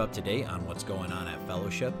want to keep up to date on what's going on at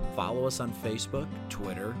Fellowship, follow us on Facebook,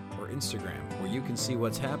 Twitter, or Instagram, where you can see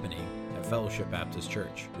what's happening at Fellowship Baptist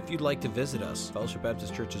Church. If you'd like to visit us, Fellowship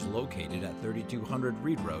Baptist Church is located at 3200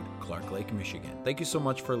 Reed Road, Clark Lake, Michigan. Thank you so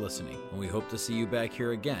much for listening, and we hope to see you back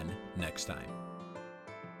here again next time.